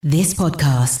This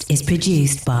podcast is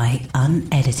produced by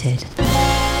Unedited.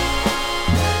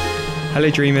 Hello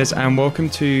dreamers, and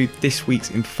welcome to this week's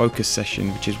In Focus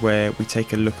session, which is where we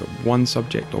take a look at one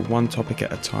subject or one topic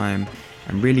at a time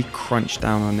and really crunch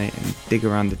down on it and dig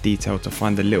around the detail to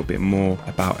find a little bit more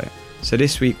about it. So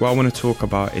this week what I want to talk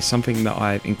about is something that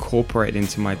I've incorporated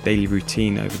into my daily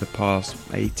routine over the past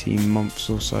 18 months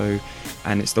or so,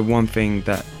 and it's the one thing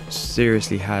that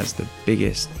seriously has the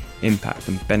biggest impact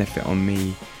and benefit on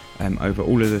me over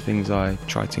all of the things I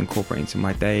try to incorporate into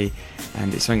my day.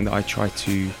 And it's something that I try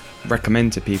to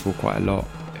recommend to people quite a lot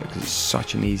because it's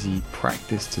such an easy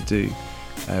practice to do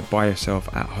by yourself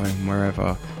at home,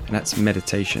 wherever, and that's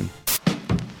meditation.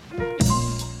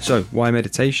 So why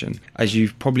meditation? As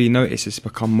you've probably noticed, it's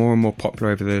become more and more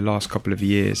popular over the last couple of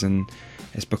years, and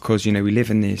it's because, we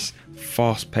live in this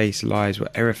fast-paced lives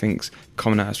where everything's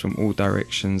coming at us from all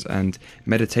directions, and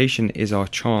meditation is our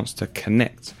chance to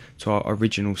connect to our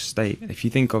original state. If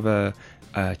you think of a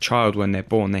child when they're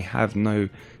born, they have no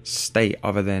state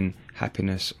other than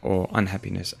happiness or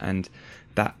unhappiness, and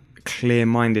that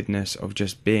clear-mindedness of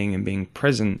just being and being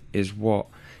present is what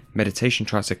meditation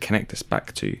tries to connect us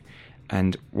back to.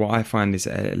 And what I find is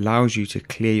that it allows you to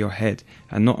clear your head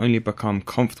and not only become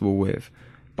comfortable with,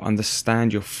 but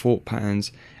understand your thought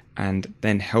patterns and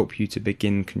then help you to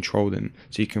begin control them.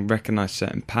 So you can recognize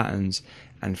certain patterns,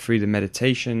 and through the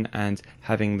meditation and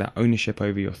having that ownership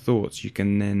over your thoughts, you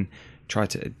can then try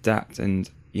to adapt and,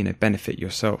 benefit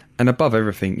yourself. And above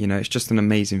everything, it's just an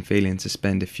amazing feeling to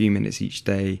spend a few minutes each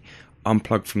day,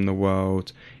 unplug from the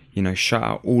world, shut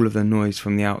out all of the noise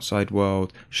from the outside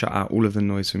world, shut out all of the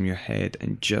noise from your head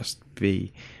and just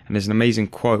be. And there's an amazing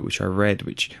quote which I read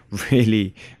which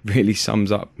really, really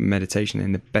sums up meditation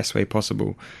in the best way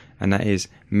possible. And that is,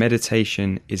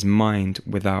 meditation is mind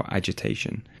without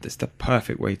agitation. That's the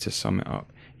perfect way to sum it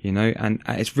up, and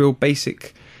at its real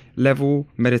basic level,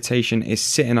 meditation is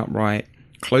sitting upright,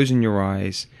 closing your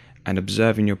eyes and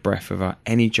observing your breath without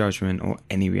any judgment or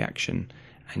any reaction,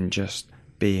 and just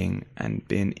being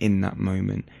in that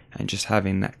moment and just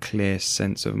having that clear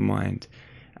sense of mind.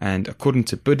 And according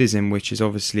to Buddhism, which is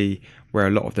obviously where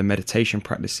a lot of the meditation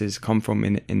practices come from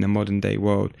in the modern day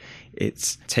world,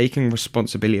 it's taking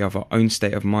responsibility of our own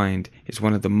state of mind is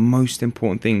one of the most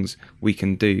important things we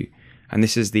can do. And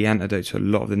this is the antidote to a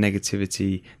lot of the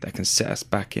negativity that can set us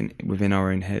back within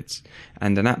our own heads.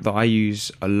 And an app that I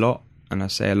use a lot, and I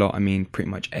say a lot, I mean pretty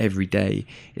much every day,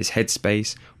 is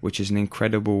Headspace, which is an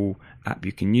incredible app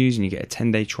you can use, and you get a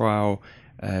 10-day trial,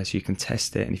 so you can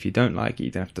test it. And if you don't like it,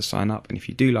 you don't have to sign up. And if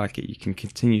you do like it, you can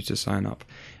continue to sign up.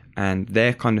 And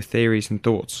their kind of theories and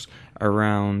thoughts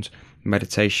around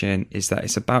meditation is that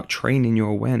it's about training your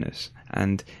awareness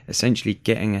and essentially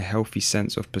getting a healthy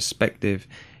sense of perspective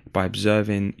by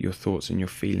observing your thoughts and your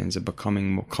feelings and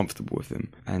becoming more comfortable with them.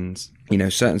 And,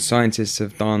 certain scientists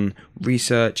have done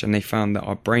research and they found that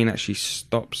our brain actually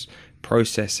stops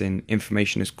processing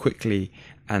information as quickly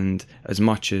and as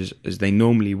much as they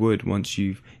normally would once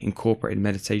you've incorporated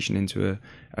meditation into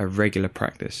a regular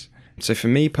practice. So for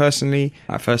me personally,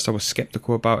 at first I was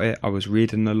skeptical about it. I was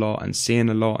reading a lot and seeing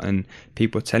a lot and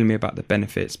people were telling me about the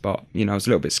benefits, but, I was a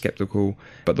little bit skeptical.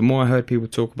 But the more I heard people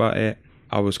talk about it,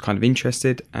 I was kind of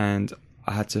interested, and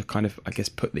I had to kind of,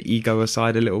 put the ego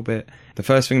aside a little bit. The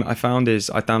first thing that I found is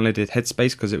I downloaded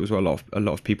Headspace because it was what a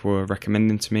lot of people were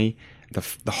recommending to me.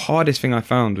 The hardest thing I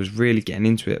found was really getting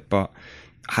into it, but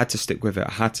I had to stick with it.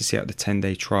 I had to see out the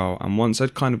 10-day trial. And once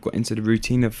I'd kind of got into the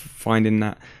routine of finding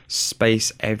that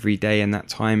space every day and that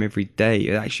time every day,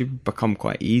 it actually become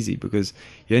quite easy because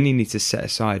you only need to set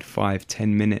aside 5-10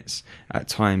 minutes at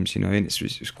times, and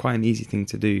it's quite an easy thing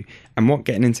to do. And what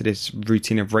getting into this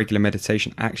routine of regular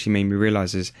meditation actually made me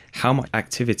realize is how much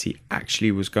activity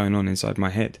actually was going on inside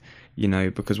my head.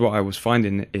 Because what I was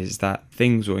finding is that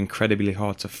things were incredibly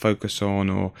hard to focus on,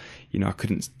 or, I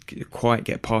couldn't quite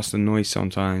get past the noise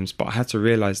sometimes. But I had to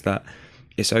realize that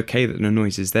it's okay that the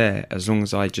noise is there as long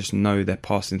as I just know they're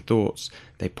passing thoughts.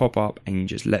 They pop up and you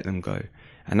just let them go.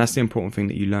 And that's the important thing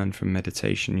that you learn from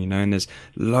meditation, and there's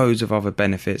loads of other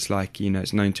benefits like,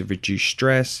 it's known to reduce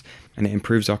stress, and it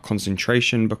improves our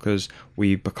concentration because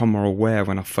we become more aware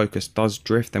when our focus does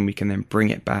drift, and we can then bring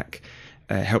it back.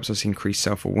 It helps us increase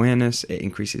self-awareness, it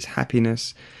increases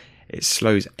happiness, it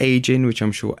slows aging, which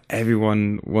I'm sure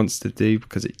everyone wants to do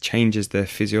because it changes the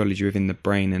physiology within the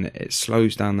brain and it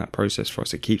slows down that process for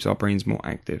us. It keeps our brains more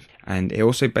active. And it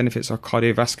also benefits our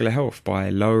cardiovascular health by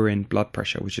lowering blood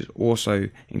pressure, which is also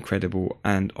incredible.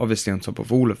 And obviously on top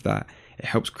of all of that, it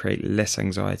helps create less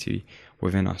anxiety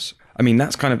within us. I mean,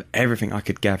 that's kind of everything I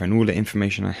could gather and all the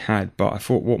information I had, but I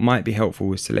thought what might be helpful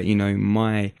was to let you know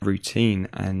my routine.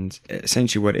 And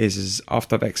essentially what it is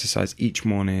after I've exercised each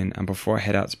morning and before I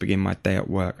head out to begin my day at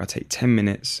work, I take 10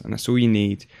 minutes, and that's all you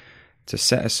need to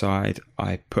set aside.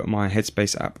 I put my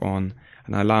Headspace app on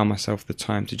and I allow myself the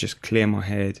time to just clear my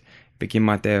head, begin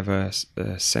my day with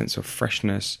a sense of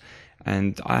freshness.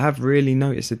 And I have really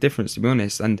noticed a difference, to be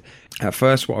honest. And at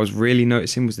first, what I was really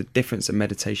noticing was the difference that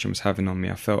meditation was having on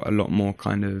me. I felt a lot more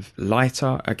kind of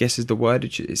lighter, I guess is the word.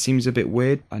 It seems a bit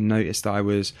weird. I noticed that I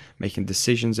was making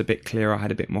decisions a bit clearer. I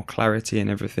had a bit more clarity and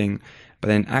everything. But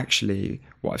then actually,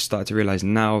 what I've started to realize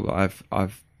now that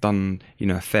I've done,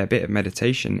 a fair bit of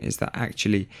meditation, is that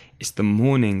actually it's the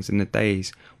mornings and the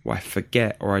days where I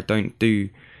forget or I don't do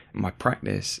my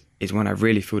practice is when I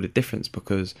really feel the difference,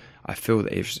 because I feel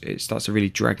that it starts to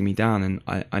really drag me down,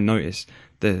 and I notice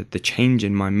the change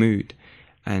in my mood.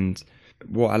 And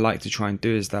what I like to try and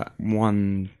do is that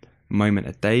one moment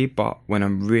a day, but when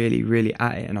I'm really, really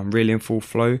at it and I'm really in full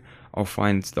flow, I'll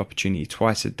find the opportunity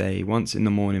twice a day, once in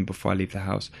the morning before I leave the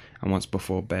house and once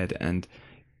before bed. And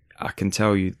I can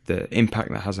tell you the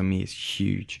impact that has on me is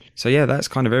huge. So yeah, that's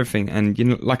kind of everything. And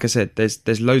like I said,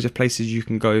 there's loads of places you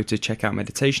can go to check out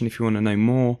meditation if you want to know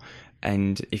more.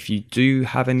 And if you do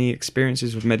have any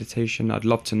experiences with meditation, I'd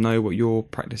love to know what your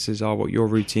practices are, what your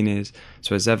routine is.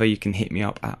 So as ever, you can hit me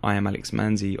up at I am Alex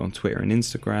Manzi on Twitter and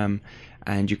Instagram.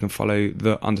 And you can follow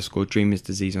 _Dreamers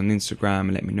Disease on Instagram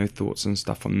and let me know thoughts and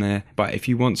stuff on there. But if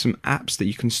you want some apps that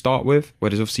you can start with,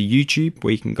 well, there's obviously YouTube,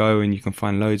 where you can go and you can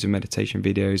find loads of meditation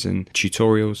videos and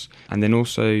tutorials. And then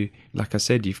also, like I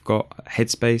said, you've got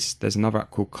Headspace. There's another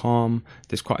app called Calm.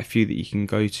 There's quite a few that you can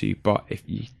go to. But if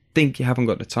you think you haven't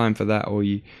got the time for that, or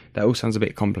that all sounds a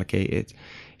bit complicated,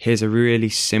 here's a really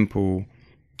simple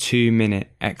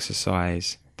 2-minute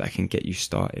exercise that can get you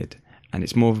started. And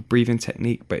it's more of a breathing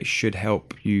technique, but it should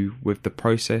help you with the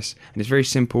process. And it's very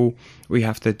simple. All you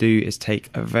have to do is take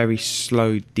a very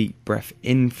slow, deep breath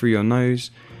in through your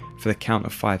nose for the count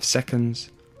of 5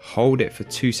 seconds, hold it for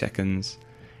 2 seconds,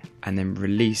 and then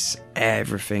release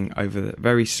everything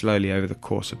very slowly over the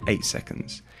course of 8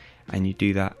 seconds. And you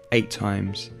do that 8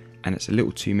 times, and it's a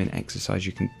little 2-minute exercise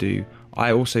you can do.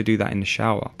 I also do that in the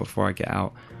shower before I get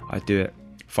out. I do it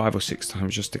 5 or 6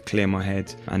 times just to clear my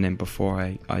head, and then before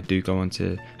I do go on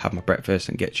to have my breakfast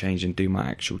and get changed and do my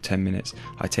actual 10 minutes,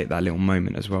 I take that little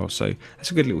moment as well. So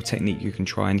that's a good little technique you can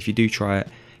try, and if you do try it,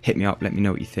 hit me up, let me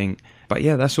know what you think. But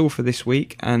yeah, that's all for this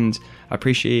week, and I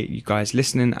appreciate you guys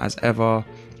listening as ever.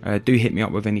 Do hit me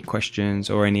up with any questions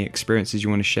or any experiences you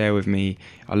want to share with me.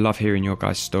 I love hearing your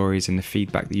guys' stories and the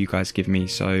feedback that you guys give me,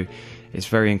 so it's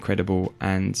very incredible.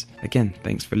 And again,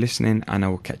 thanks for listening, and I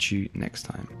will catch you next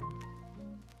time.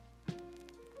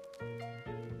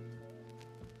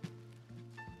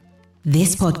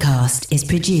 This podcast is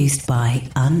produced by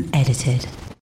Unedited.